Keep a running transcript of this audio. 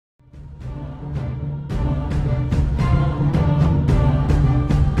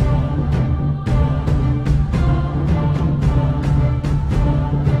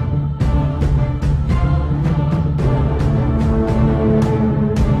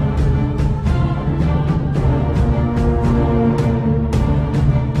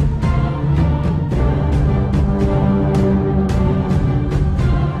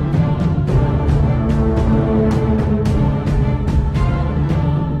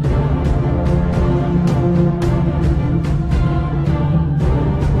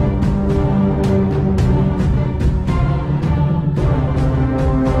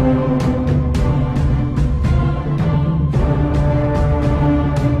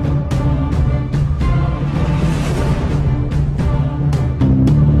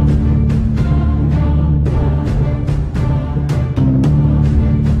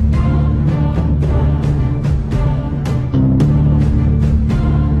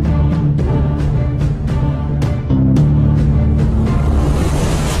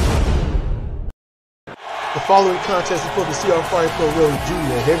following contest is for the CR Fire Pro Road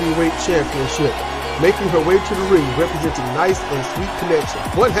Junior Heavyweight Championship. Making her way to the ring, representing Nice and Sweet Connection,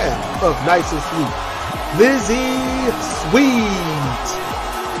 one half of Nice and Sweet, Lizzie Sweet.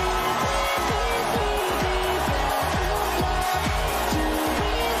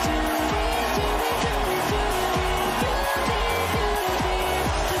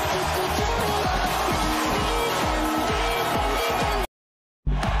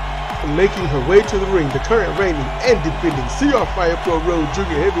 Making her way to the ring, the current reigning and defending CR Fire Pro Road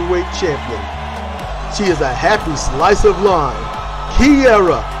Junior Heavyweight Champion. She is a happy slice of lime,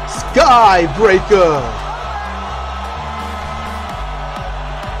 Kiera Skybreaker.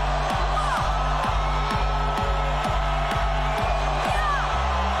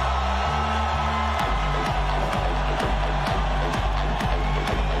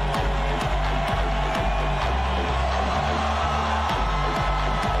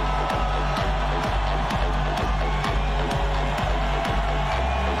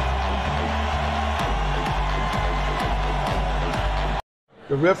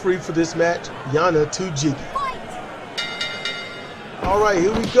 The referee for this match, Yana Tujigi. Alright,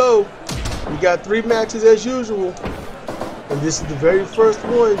 here we go. We got 3 matches as usual. And this is the very first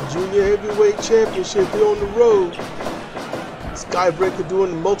one, Junior Heavyweight Championship here on the road. Skybreaker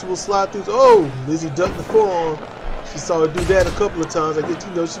doing the multiple slide-throughs. Oh, Lizzie ducked the forearm. She saw her do that a couple of times. I guess,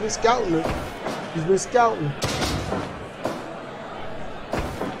 you know, she's been scouting her. She's been scouting.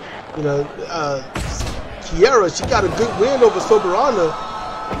 You know, Kiera, she got a good win over Soberana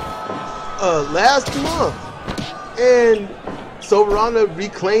last month, and Soberana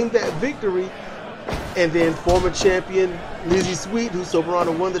reclaimed that victory, and then former champion Lizzie Sweet, who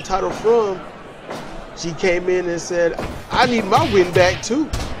Soberana won the title from, she came in and said, I need my win back too.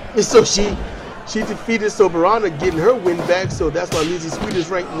 And so she defeated Soberana, getting her win back. So that's why Lizzie Sweet is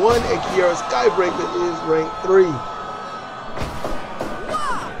ranked 1 and Kiera Skybreaker is ranked 3.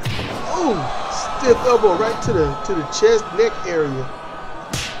 Oh, stiff elbow right to the chest neck area.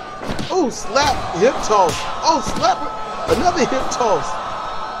 Oh, slap, hip toss. Oh, slap, another hip toss.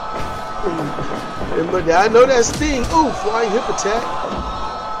 But I know that sting. Oh, flying hip attack.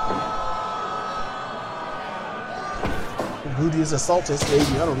 Gluteus assaultus,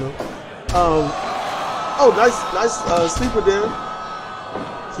 maybe, I don't know. Oh, nice sleeper there.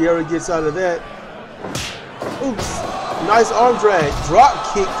 Kiera gets out of that. Oops, nice arm drag. Drop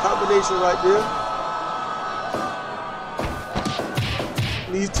kick combination right there.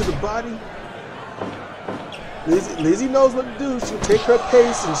 Leads to the body. Lizzie knows what to do. She'll take her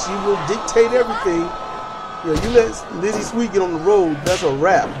pace and she will dictate everything. You know, you let Lizzie Sweet get on the road, that's a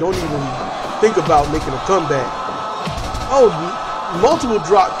wrap. Don't even think about making a comeback. Oh, multiple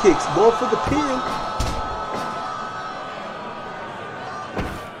drop kicks, going for the pin.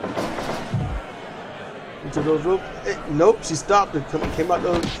 Into those ropes. Nope, she stopped it. Came out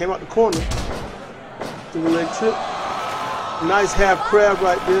the corner. To the leg trip. Nice half crab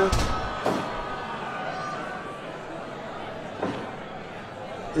right there.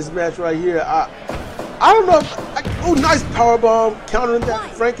 This match right here, I don't know. Oh, nice powerbomb countering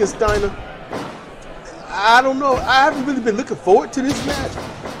that Frankensteiner. I don't know. I haven't really been looking forward to this match,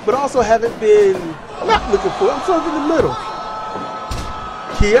 but also haven't been not looking forward. I'm sort of in the middle.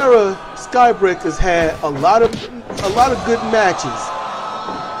 Kiera Skybreaker's had a lot of good matches,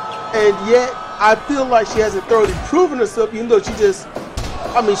 and yet I feel like she hasn't thoroughly proven herself, even though she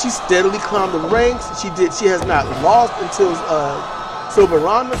steadily climbed the ranks. She has not lost until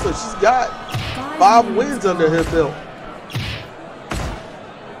Soberana, so she's got 5 wins under her belt.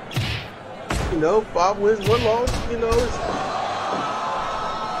 You know, 5 wins, 1 loss, you know.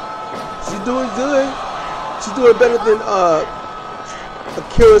 She's doing good. She's doing better than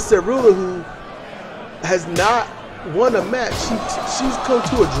Akira Cerula, who has not won a match. She's come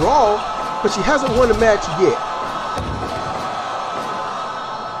to a draw, but she hasn't won a match yet.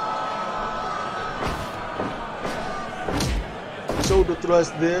 Shoulder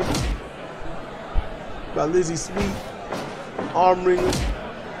thrust there by Lizzie Sweet. Arm wringer.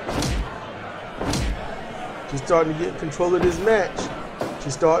 She's starting to get control of this match.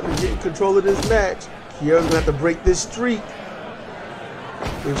 Kiera's gonna have to break this streak.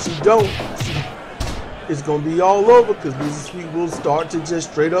 If she don't, it's gonna be all over, because Lizzie Sweet will start to just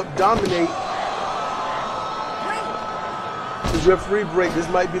straight up dominate. This referee break, this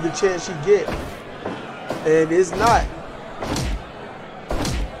might be the chance she get, and it's not.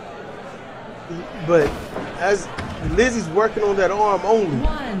 But as Lizzie's working on that arm only.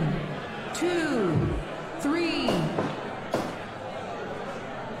 1, 2, 3.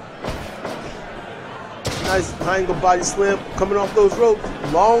 Nice high angle body slam coming off those ropes.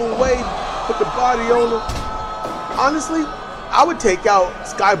 Long way, put the body on her. honestly, I would take out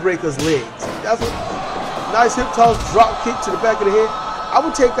Skybreaker's legs. That's what, nice hip toss, drop kick to the back of the head. I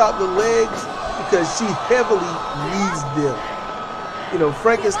would take out the legs because she heavily needs them. You know,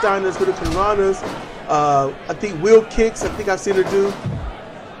 Frankensteiners for the piranhas. I think wheel kicks, I think I've seen her do.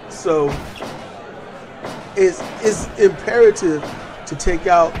 So it's imperative to take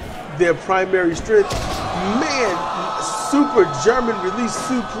out their primary strength. Man, super German release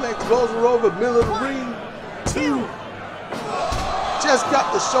suplex, rolls her over, middle of the ring. 2. Just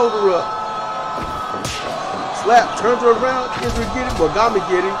got the shoulder up. Slap, turns her around, Israel get it, Mogami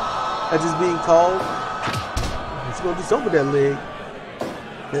get it. That's just being called. She's gonna do something with that leg.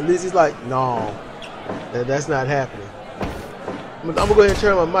 And Lizzie's like, no, that's not happening. I'm gonna go ahead and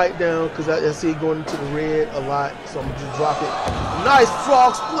turn my mic down because I see it going into the red a lot, so I'm gonna just drop it. Nice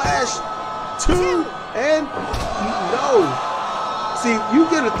frog splash, 2, and no. See, you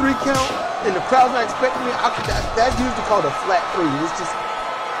get a 3 count and the crowd's not expecting it. That's usually called a flat 3. It's just,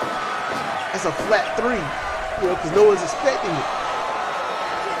 that's a flat 3, you know, because no one's expecting it.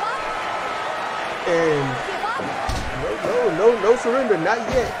 And no surrender, not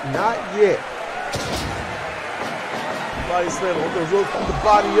yet, not yet. Body slam on those ropes, put the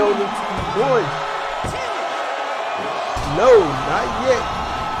body on them. 1. No, not yet.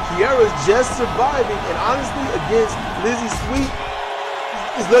 Kiera's just surviving, and honestly, against Lizzie Sweet,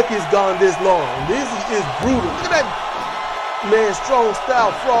 his lucky it's gone this long. Lizzie is brutal. Look at that man, strong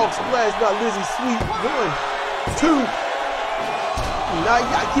style frog splash by Lizzie Sweet. 1, 2. Now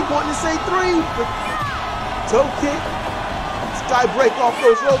I keep wanting to say 3, but toe kick, sky break off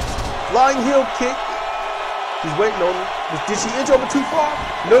those ropes, flying heel kick. He's waiting on her. Did she inch over too far?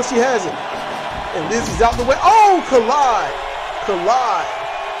 No, she hasn't. And Lizzie's out the way. Oh, collide.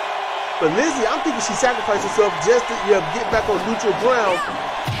 But Lizzie, I'm thinking she sacrificed herself just to get back on neutral ground.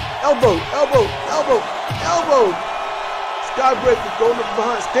 Elbow. Skybreaker going up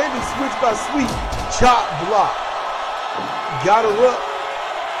behind. Standing switch by Sweet. Chop block. Got her up.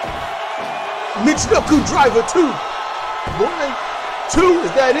 Michinoku driver 2. 1, 2.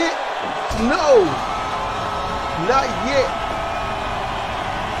 Is that it? No. Not yet.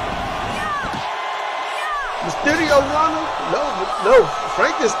 Mysterio Rana? No.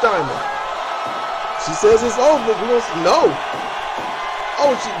 Frankensteiner. She says it's over. We're gonna say no.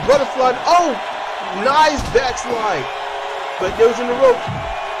 Oh, she butterfly. Oh, nice backslide. But those in the rope.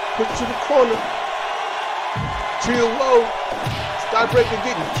 Put it to the corner. Trio low. Skybreaker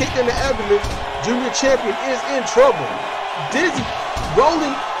getting kicked in the abdomen. Junior champion is in trouble. Dizzy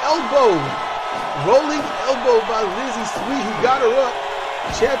rolling elbow. Rolling elbow by Lizzie Sweet, who got her up.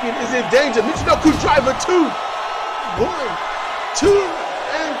 Champion is in danger. Michinoku driver 2. 1, 2,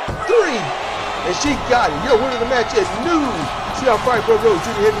 and 3. And she got it. Your winner of the match is new CR Fire Pro Road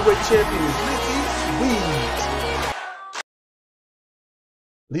Junior Heavyweight Champion Lizzie Sweet.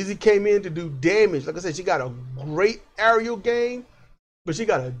 Lizzie came in to do damage. Like I said, she got a great aerial game, but she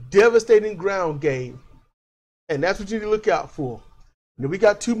got a devastating ground game. And that's what you need to look out for. Now, we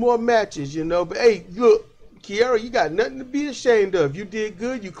got 2 more matches, you know, but hey, look, Kiera, you got nothing to be ashamed of. You did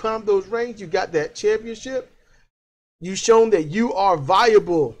good. You climbed those ranks. You got that championship. You've shown that you are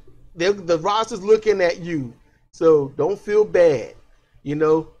viable. The roster's looking at you. So don't feel bad. You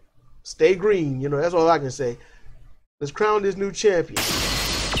know, stay green. You know, that's all I can say. Let's crown this new champion.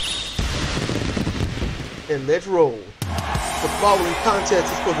 And let's roll. The following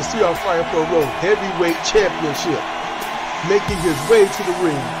contest is for the CR Fire Pro Road Heavyweight Championship. Making his way to the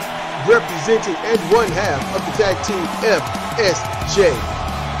ring, representing and 1/2 of the tag team FSJ,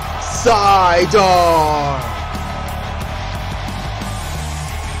 Sidar.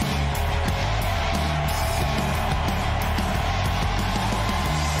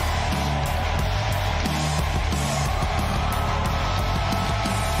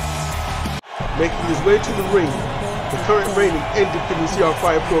 Making his way to the ring, the current reigning independent CR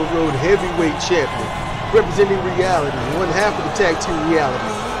Fire Pro Road Heavyweight Champion, representing reality, 1/2 of the tag team reality,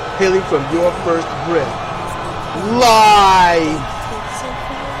 hailing from your first breath. Live!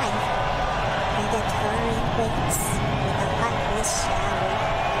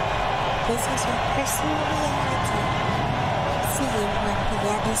 This is your personal reality. See you on the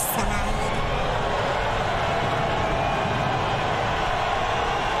other side.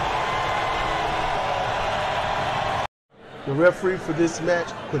 The referee for this match,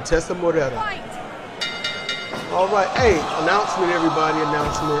 Quintessa Morera. All right, hey, announcement, everybody,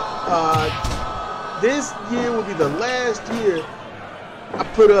 announcement. This year will be the last year I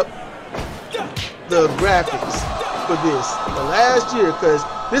put up the graphics for this. The last year, because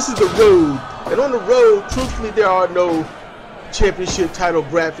this is the road. And on the road, truthfully, there are no championship title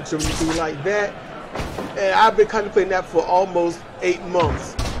graphics or anything like that. And I've been contemplating that for almost 8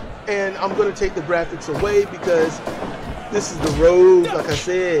 months. And I'm going to take the graphics away because this is the road, like I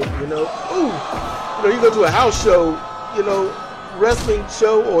said, you know. Ooh, you know, you go to a house show, you know, wrestling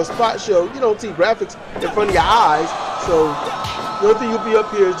show or a spot show, you don't see graphics in front of your eyes. So the only thing you'll be up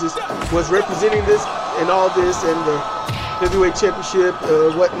here is just what's representing this and all this and the heavyweight championship,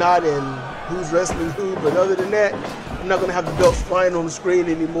 whatnot, and who's wrestling who. But other than that, I'm not going to have the belts flying on the screen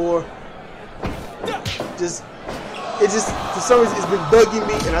anymore. It just, for some reason, it's been bugging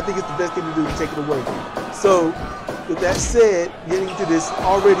me, and I think it's the best thing to do to take it away. So, with that said, getting into this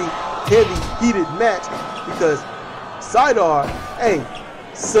already heavy, heated match, because Sidar, hey,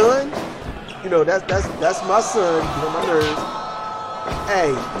 son, you know, that's my son, you know, my nerves.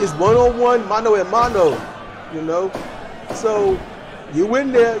 Hey, it's one-on-one, mano a mano, you know. So, you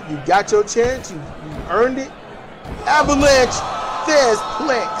win there, you got your chance, you earned it. Avalanche, Fez,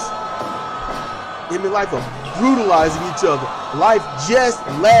 Plex. Him and Life are brutalizing each other. Life just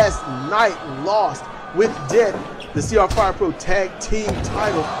last night lost with death the CR Fire Pro Tag Team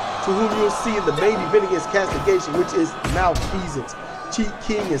title, to whom you'll see in the main event against Castigation, which is Malfeasance, Cheat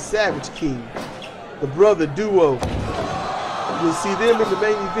King and Savage King, the brother duo. You'll see them in the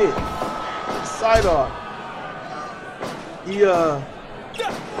main event. Sidar, he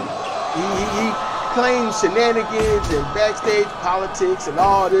claims shenanigans and backstage politics and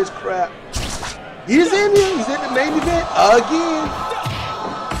all this crap. He's in here. He's in the main event again.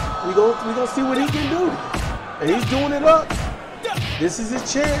 We gonna see what he can do, and he's doing it up. This is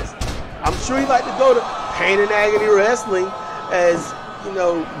his chance. I'm sure he'd like to go to Pain and Agony Wrestling as, you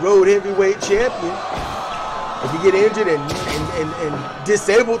know, Road Heavyweight Champion. If you get injured and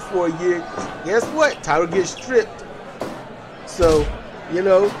disabled for a year, guess what? Title gets stripped. So, you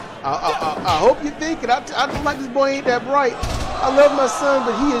know, I hope you're thinking, I don't like this boy ain't that bright. I love my son,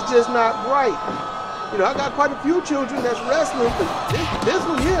 but he is just not bright. You know, I got quite a few children that's wrestling, but this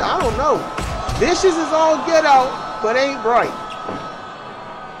one here, I don't know. Vicious is all get out, but ain't bright.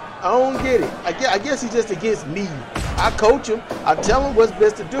 I don't get it. I guess he's just against me. I coach him. I tell him what's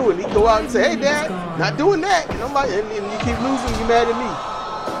best to do, and he go out and say, "Hey, Dad, not doing that." And I'm like, and you keep losing, you mad at me.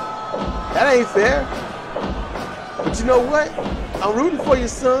 That ain't fair. But you know what? I'm rooting for you,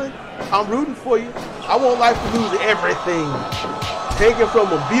 son. I'm rooting for you. I want Life to lose everything. Take it from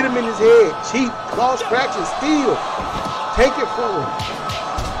him. Beat him in his head. Cheat, claw, scratch, and steal. Take it from him.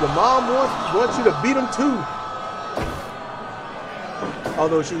 Your mom wants you to beat him too.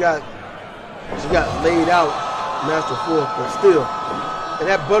 Although she got laid out, Master Fourth, but still. And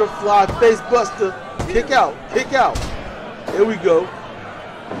that butterfly face buster. Kick out. Kick out. Here we go.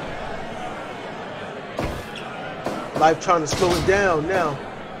 Life trying to slow it down now.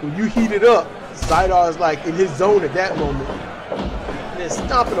 When you heat it up, Sidar is like in his zone at that moment. And then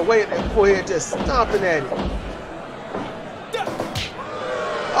stomping away at that forehead, just stomping at it.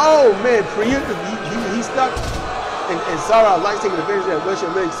 Oh man, preemptive. He stuck. And Sidar likes taking advantage of that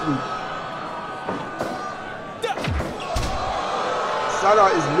Russian leg sweep. Sidar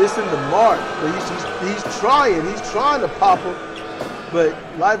is missing the mark. But he's trying to pop him. But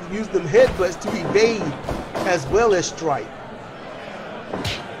Life used them headbutts to evade as well as strike.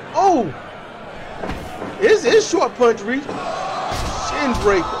 Oh! His short punch reach. Shin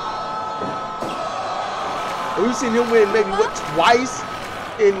breaker. And we've seen him win maybe what, twice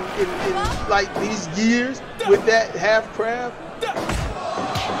in like these years with that half crab.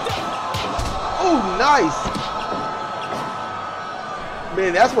 Oh, nice.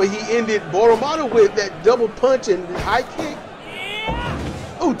 Man, that's what he ended Boromato with, that double punch and high kick.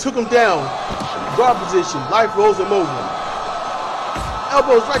 Oh, took him down. Guard position. Life rolls him over.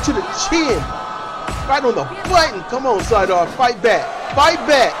 Elbows right to the chin. Right on the button. Come on, Sidar. Fight back. Fight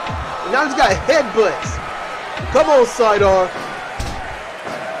back. And now he's got headbutts. Come on, Sidar.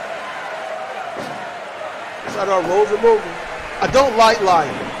 Sidar rolls him over. I don't like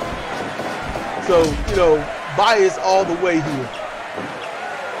Life. So, you know, bias all the way here.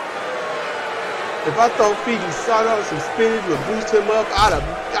 If I thought feeding Sidar some spinach would boost him up, I'd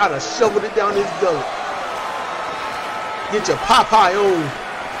have shoveled it down his gullet. Get your Popeye on.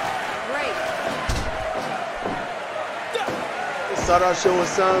 Great. Sidar showing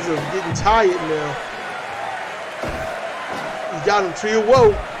signs of getting tired now. He's got him tree of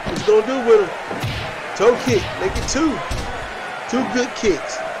woe. What you gonna do with him? Toe kick, make it two. Two good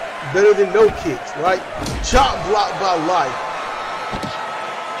kicks. Better than no kicks, right? Chop block by Life.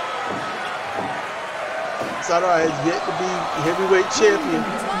 Sidar has yet to be heavyweight champion,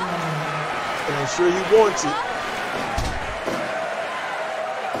 and I'm sure he wants it.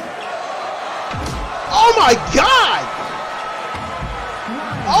 Oh my God!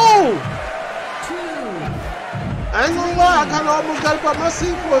 Oh! I ain't gonna lie, I kind of almost got up out my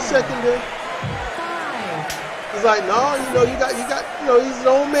seat for a second there. It's like, no, you know, you got, you know, he's an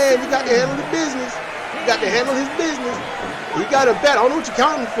old man. You got to handle the business. You got to handle his business. You got a bat. I don't know what you're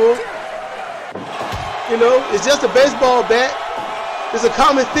counting for. You know, it's just a baseball bat. It's a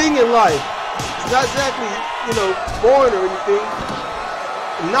common thing in life. It's not exactly, you know, foreign or anything.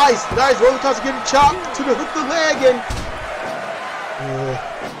 Nice roller coaster, getting chopped to the hook the leg and.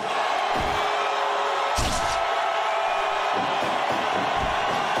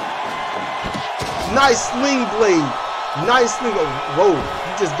 Nice sling blade. Nice sling. Oh, whoa.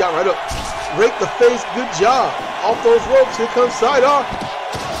 You just got right up. Rake the face. Good job. Off those ropes. Here comes side arm.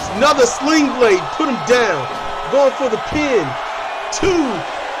 Another sling blade. Put him down. Going for the pin. 2.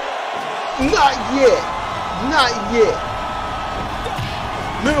 Not yet. Not yet.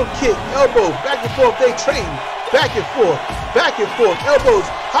 Middle kick. Elbow. Back and forth. They trade. Back and forth. Back and forth. Elbows.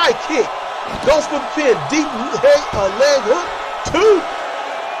 High kick. Goes for the pin. Deep leg hook. 2.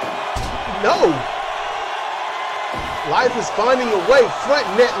 No. Life is finding a way. Front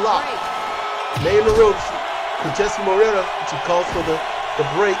net lock. Lay in the ropes. Francesco Morera, she calls for the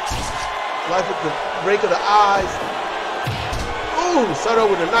break. Life with the break of the eyes. Ooh, start out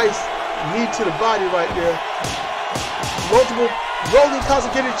with a nice knee to the body right there. Multiple rolling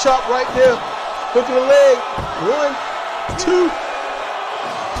concentrated chop right there. Hook in the leg. 1, 2.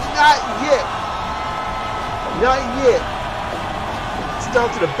 Not yet. Not yet. It's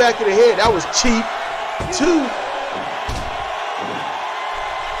down to the back of the head. That was cheap. 2.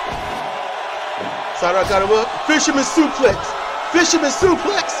 Sarah got him up. Fisherman suplex. Fisherman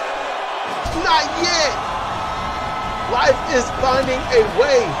suplex. Not yet. Life is finding a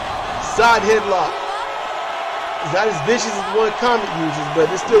way. Side headlock. It's not as vicious as the one Comet uses,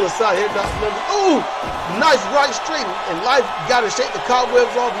 but it's still a side headlock. Ooh, nice right straight. And Life got to shake the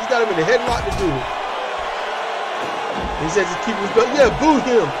cobwebs off. He's got him in the headlock to do it. He says he's keeping his belt. Yeah, boo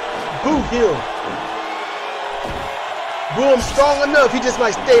him. Boo him. Boo him strong enough. He just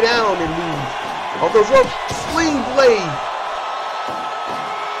might stay down and lose. Off those ropes, sling blade.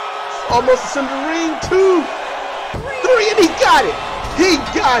 Almost a center ring. 2, 3, and he got it. He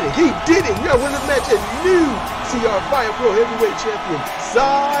got it. He did it. We are winning the match. A new CR Fire Pro Heavyweight Champion,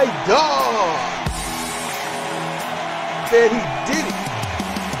 Sydar. Man, he did it.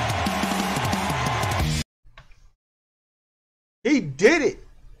 He did it.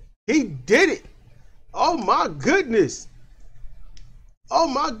 He did it. Oh my goodness. Oh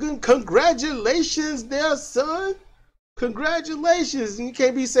my goodness, congratulations there, son. Congratulations. And you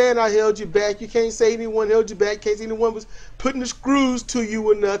can't be saying I held you back. You can't say anyone held you back. Can't say anyone was putting the screws to you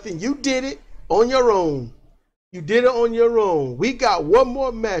or nothing. You did it on your own. You did it on your own. We got one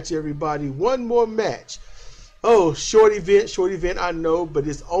more match, everybody. One more match. Oh, short event, I know, but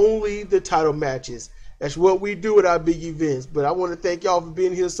it's only the title matches. That's what we do at our big events. But I want to thank y'all for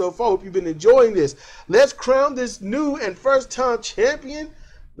being here so far. Hope you've been enjoying this. Let's crown this new and first-time champion.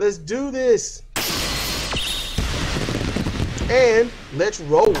 Let's do this. And let's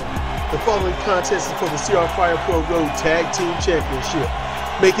roll. The following contest is for the CR Fire Pro Road Tag Team Championship.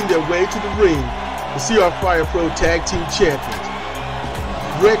 Making their way to the ring, the CR Fire Pro Tag Team Champions.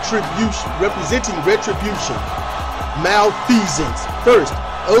 Representing Retribution. Malfeasance. First,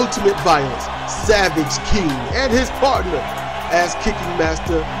 Ultimate Violence. Savage King and his partner as Kicking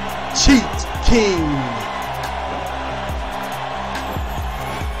Master, Cheat King.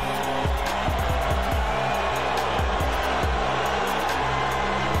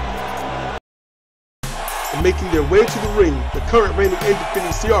 And making their way to the ring, the current reigning and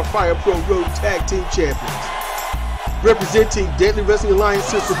defending CR Fire Pro Road Tag Team Champions. Representing Deadly Wrestling Alliance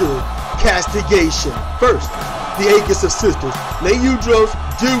Sisterhood, Castigation. First, the Aegis of Sisters, Leudros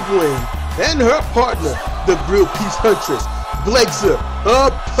Dublin, and her partner, the Grill Peace Huntress, Blexer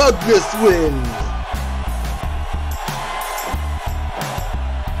of Pugneswin.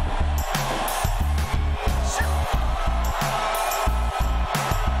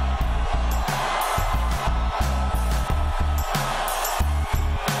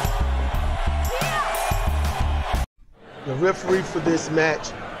 The referee for this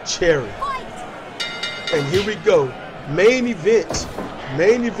match, Cherry. And here we go. Main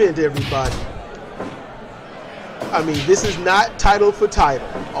event, everybody. I mean, this is not title for title,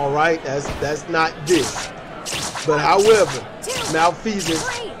 all right? That's not this. But however, Malfeasance.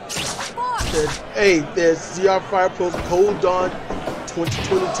 There's CR Fire Pro's Cold Dawn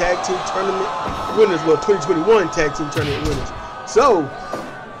 2020 Tag Team Tournament winners. Well, 2021 Tag Team Tournament winners. So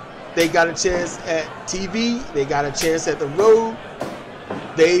they got a chance at TV. They got a chance at the road.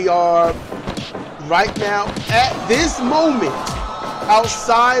 They are right now at this moment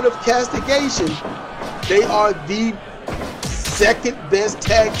outside of Castigation They are the second best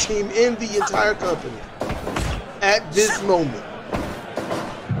tag team in the entire company at this moment.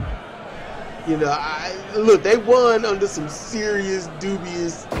 You know, look, they won under some serious,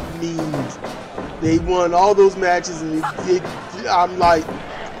 dubious means. They won all those matches, and I'm like,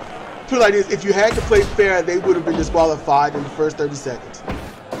 put it like this: if you had to play fair, they would have been disqualified in the first 30 seconds.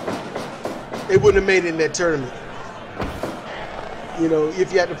 They wouldn't have made it in that tournament. You know,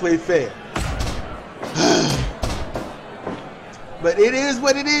 if you had to play fair. But it is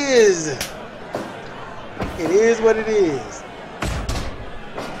what it is. It is what it is.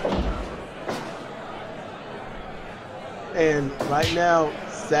 And right now,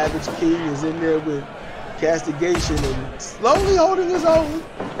 Savage King is in there with Castigation and slowly holding his own.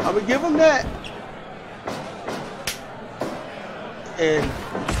 I'm gonna give him that. And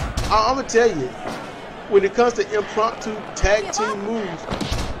I'm gonna tell you, when it comes to impromptu tag team moves,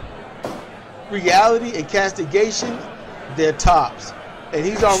 Reality and Castigation, they're tops. And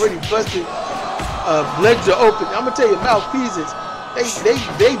he's already busted legs are open. I'm gonna tell you, malfeasance,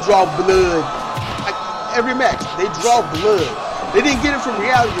 they draw blood. Like every match, they draw blood. They didn't get it from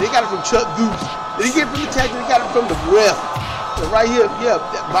Reality, they got it from Chuck Goose. They didn't get it from the tag, they got it from the ref. So right here, yeah,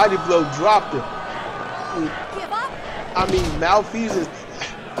 that body blow dropped him. I mean, malfeasance,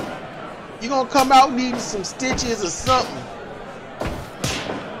 you gonna come out needing some stitches or something.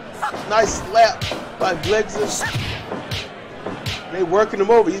 Nice slap by Blexer. They working him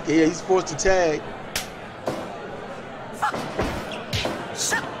over. He's forced to tag.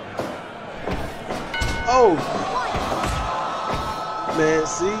 Oh, man,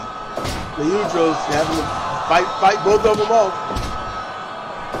 see, the Udros having to fight both of them off.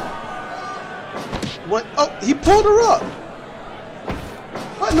 What? Oh, he pulled her up.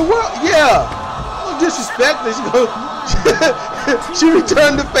 What in the world? Yeah. No disrespect. She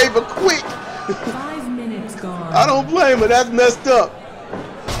returned the favor quick. 5 minutes gone. I don't blame her. That's messed up.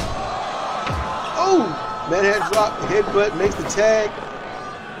 Oh, manhead drop, headbutt makes the tag,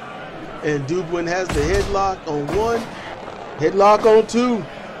 and Dublin has the headlock on one, headlock on two.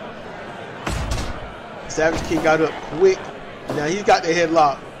 Savage King got up quick. Now he's got the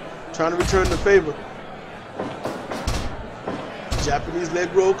headlock, trying to return the favor. Japanese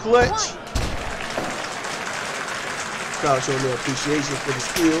leg roll clutch. Crowd showing their appreciation for the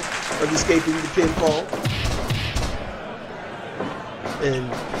skill of escaping the pinfall. And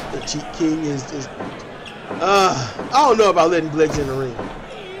the Cheat King is I don't know about letting Blix in the ring.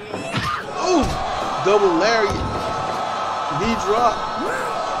 Oh, double lariat, knee drop,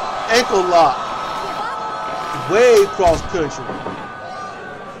 ankle lock, way cross country.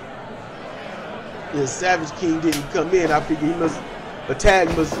 The Savage King didn't come in. I figure he must, a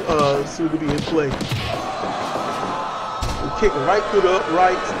tag must soon to be in play. Kicking right through the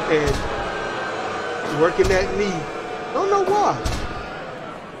uprights and working that knee. Don't know why.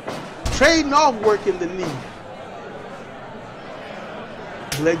 Trading off working the knee.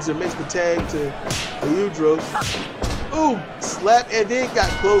 Blexer makes the tag to the Udros. Ooh, slap and then got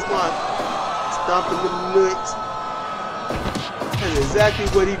clothesline. Stomping the nuts. That's exactly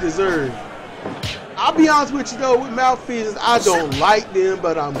what he deserved. I'll be honest with you though, with Malfeasance, I don't like them,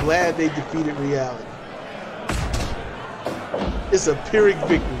 but I'm glad they defeated Reality. It's a Pyrrhic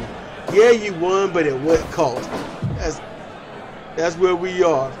victory. Yeah, you won, but at what cost? That's where we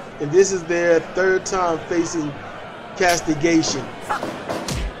are. And this is their third time facing Castigation.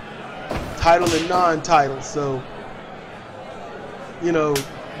 Title and non-title. So, you know,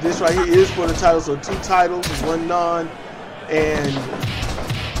 this right here is for the title. So 2 titles, 1 non. And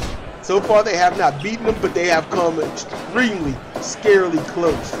so far they have not beaten them, but they have come extremely, scarily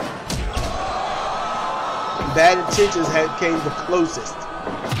close. Bad Intentions came the closest.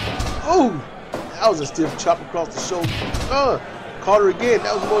 Oh, that was a stiff chop across the shoulder. Caught her again.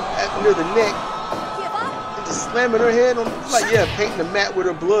 That was more near the neck. And just slamming her head on, like, yeah, painting the mat with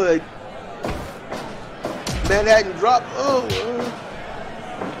her blood. Manhattan drop. Oh,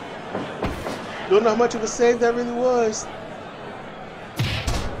 don't know how much of a save that really was.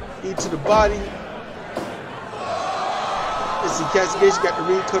 Knee to the body. Let's see, Castigation got the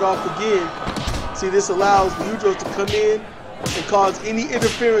ring cut off again. See, this allows the Udros to come in and cause any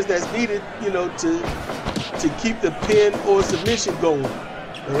interference that's needed, you know, to keep the pin or submission going.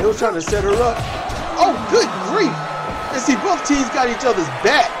 And they were trying to set her up. Oh, good grief! And see, both teams got each other's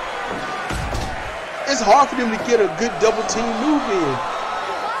back. It's hard for them to get a good double team move in.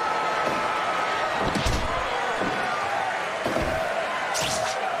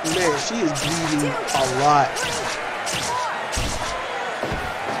 Man, she is bleeding a lot.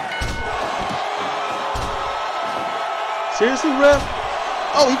 Seriously, ref?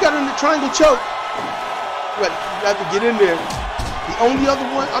 Oh, he got her in the triangle choke. But you have to get in there. The only other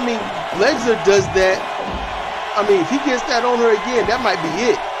one, I mean, Legzer does that. I mean, if he gets that on her again, that might be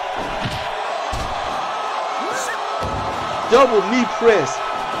it. Double knee press.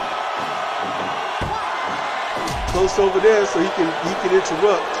 Close over there so he can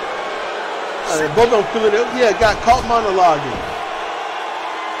interrupt. Both of them feeling it. Yeah, got caught monologuing.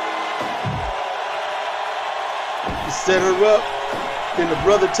 You set her up, then the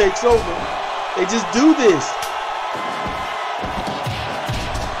brother takes over. They just do this.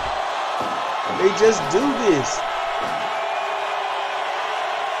 They just do this.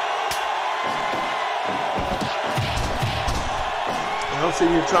 And I'm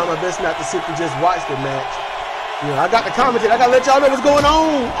sitting here trying my best not to sit and just watch the match. You know, I got the commentator. I gotta let y'all know what's going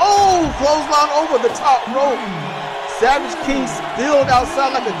on. Oh, clothesline over the top rope. Savage King spilled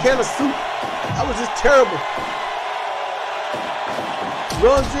outside like a can of soup. That was just terrible.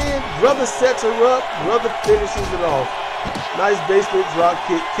 Runs in, brother sets her up, brother finishes it off. Nice basement drop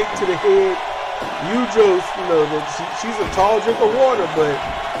kick, kick to the head. Yujo's, you know, she's a tall drink of water, but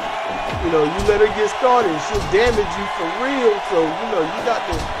you know, you let her get started, she'll damage you for real. So you know, you got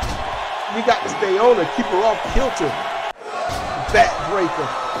to stay on her, keep her off kilter. Back breaker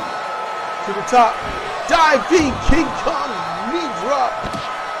to the top, diving King Kong knee drop.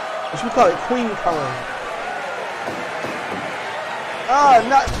 What should we call it? Queen Kong.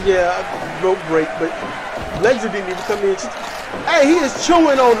 Rope break, but Legzer didn't even come in. Hey, he is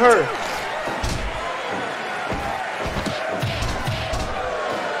chewing on her.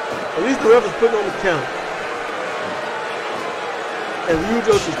 At least the ref is putting on the count. And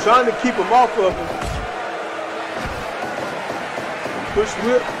Ryujos is trying to keep him off of him. Push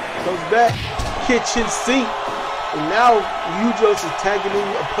whip, comes back, kitchen sink. And now Ryujos is tags in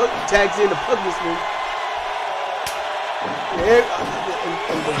the Puglisman. And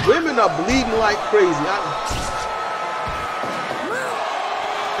the women are bleeding like crazy.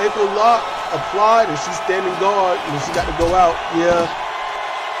 Ankle lock applied, and she's standing guard, and she got to go out. Yeah,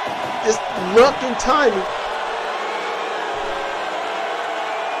 it's luck and timing.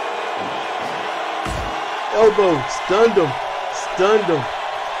 Elbow, stunned him.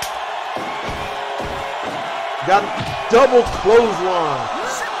 Got double clothesline,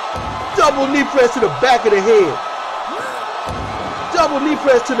 double knee press to the back of the head. Double knee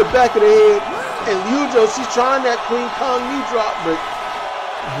press to the back of the head, and Ryujo, she's trying that Queen Kong knee drop, but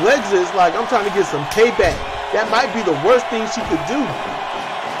Legzer is like, I'm trying to get some payback. That might be the worst thing she could do.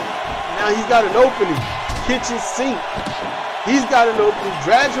 Now he's got an opening, kitchen sink. He's got an opening,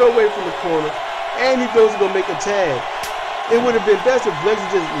 drags her away from the corner, and he goes to go make a tag. It would have been best if Legzer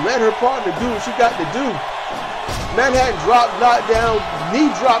just let her partner do what she got to do. Manhattan drop, knockdown,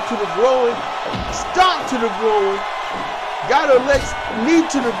 knee drop to the groin, stomp to the groin. Got her legs, knee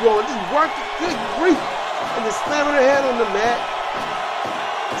to the groin, just worked it, good grief, and just slamming her head on the mat.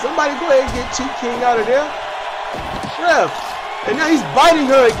 Somebody go ahead and get Cheat King out of there. Ref. And now he's biting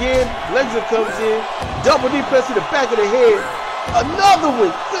her again. Legzer comes in, double knee press to the back of the head. Another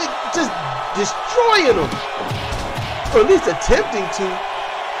one, just destroying him. Or at least attempting to.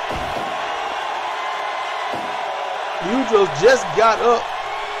 Ryujo just got up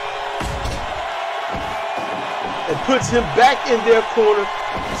and puts him back in their corner.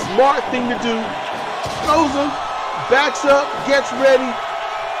 Smart thing to do. Throws him, backs up, gets ready.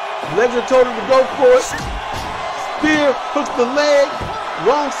 Legzer told him to go for it. Spear, hooks the leg,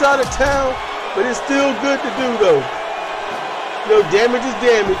 wrong side of town, but it's still good to do though. You know, damage is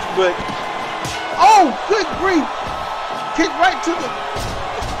damage, but oh, good grief. Kick right to the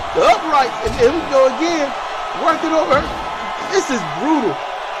upright, and here we go again. Work it over. This is brutal.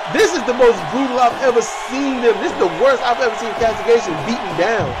 This is the most brutal I've ever seen them. This is the worst I've ever seen Castigation beaten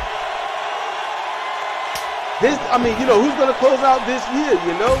down. This, I mean, you know, who's going to close out this year,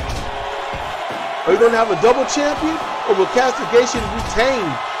 you know? Are you going to have a double champion, or will Castigation retain?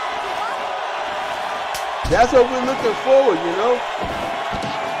 That's what we're looking forward, you know?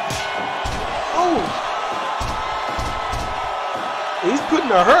 Oh! He's putting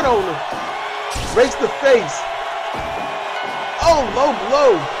a hurt on him. Breaks the face. Oh, low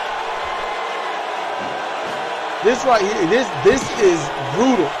blow. This right here, this is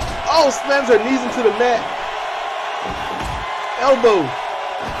brutal. Oh, slams her knees into the mat. Elbow.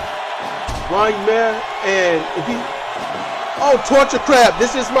 Flying mare, and if he, oh, torture crab.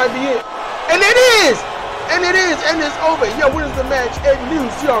 This just might be it. And it is! And it is, and it's over. Yo, where's the match? Ed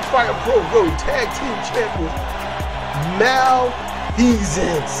News, CR Fire Pro Road Tag Team Champions.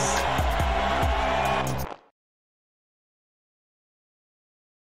 Malfeasance.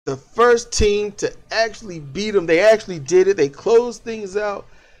 The first team to actually beat them. They actually did it. They closed things out.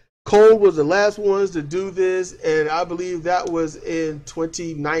 Cole was the last ones to do this, and I believe that was in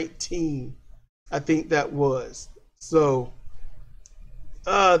 2019. I think that was. So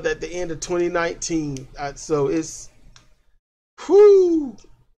at the end of 2019. So it's whoo.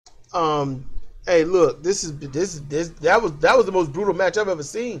 Hey, look, that was the most brutal match I've ever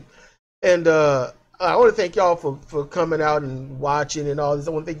seen. And I want to thank y'all for coming out and watching and all this.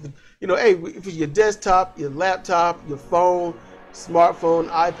 I want to thank hey, if it's your desktop, your laptop, your phone, smartphone,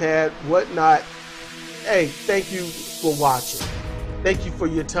 iPad, whatnot. Hey, thank you for watching. Thank you for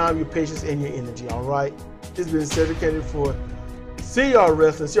your time, your patience, and your energy. All right, this has been Cedric Kennedy for CR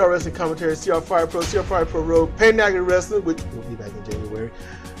Wrestling Commentary, CR Fire Pro Road, Panagon Wrestling, which will be back in January.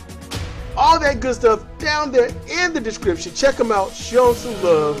 All that good stuff down there in the description. Check them out. Show them some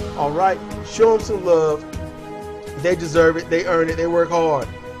love. All right, show them some love. They deserve it. They earn it. They work hard.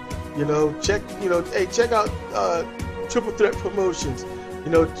 Hey, check out Triple Threat Promotions.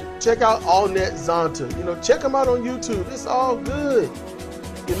 Check out All Net Zonta. Check them out on YouTube. It's all good.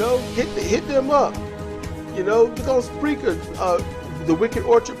 Hit them up. Look on Spreaker. The Wicked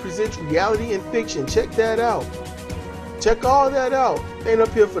Orchard presents Reality and Fiction. Check that out. Check all that out. Ain't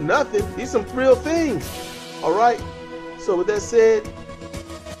up here for nothing. These some real things. All right. So with that said,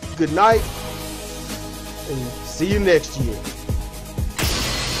 good night and see you next year.